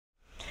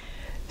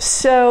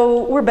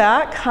So we're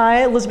back.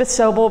 Hi, Elizabeth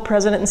Sobol,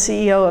 President and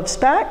CEO of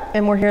SPAC,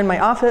 and we're here in my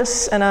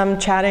office, and I'm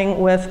chatting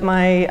with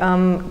my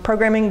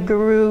programming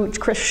guru,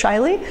 Chris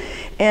Shiley,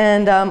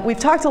 and we've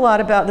talked a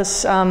lot about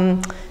this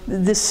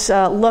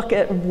look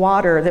at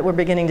water that we're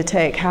beginning to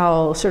take,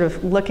 how sort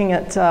of looking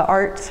at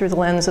art through the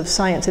lens of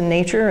science and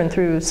nature, and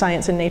through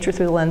science and nature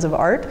through the lens of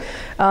art.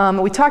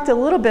 We talked a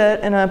little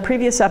bit in a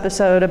previous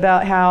episode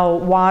about how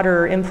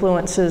water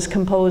influences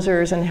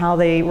composers and how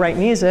they write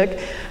music,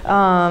 but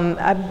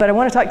I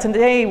want to talk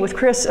today with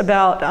Chris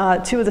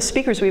about two of the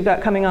speakers we've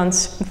got coming on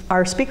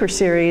our speaker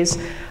series,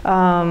 who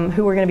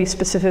are going to be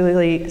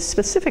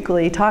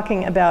specifically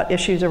talking about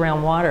issues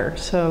around water.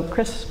 So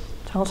Chris,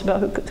 tell us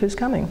about who's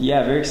coming.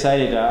 Yeah, very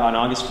excited. On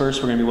August 1st,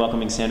 we're going to be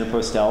welcoming Sandra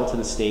Postel to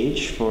the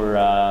stage for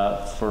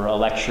a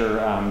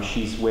lecture.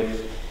 She's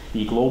with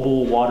the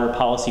Global Water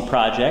Policy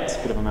Project,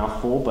 a bit of a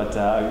mouthful, but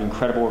an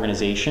incredible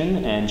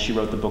organization, and she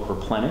wrote the book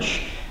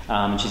Replenish.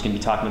 And she's going to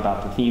be talking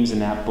about the themes in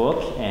that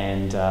book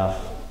and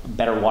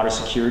better water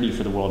security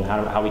for the world, and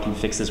how we can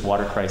fix this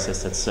water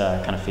crisis that's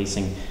kind of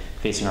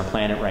facing our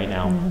planet right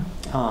now.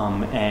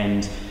 Mm-hmm.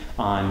 And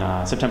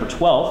on September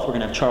 12th, we're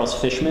going to have Charles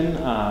Fishmen,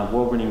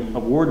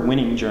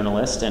 award-winning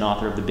journalist and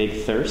author of The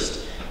Big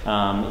Thirst.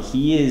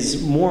 He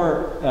is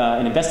more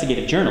an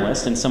investigative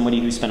journalist and somebody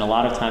who spent a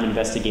lot of time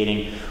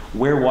investigating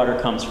where water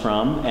comes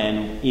from,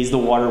 and is the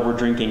water we're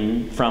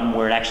drinking from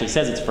where it actually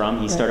says it's from.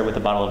 He started with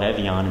a bottle of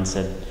Evian and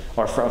said,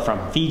 or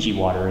from Fiji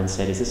water, and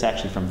said, is this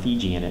actually from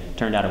Fiji? And it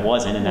turned out it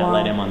wasn't, and that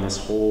led him on this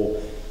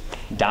whole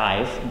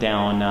dive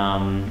down.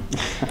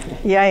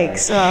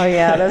 Yikes! Oh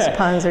yeah, those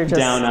puns are just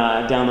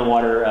down the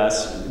water,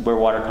 where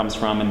water comes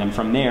from, and then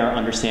from there,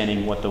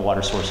 understanding what the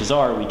water sources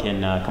are, we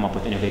can come up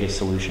with innovative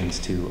solutions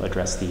to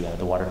address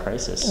the water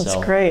crisis. That's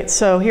great.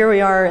 So here we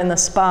are in the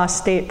Spa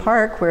State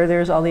Park, where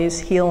there's all these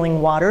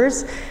healing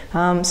waters.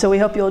 So we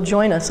hope you'll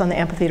join us on the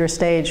amphitheater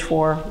stage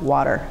for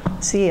water.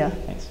 See ya.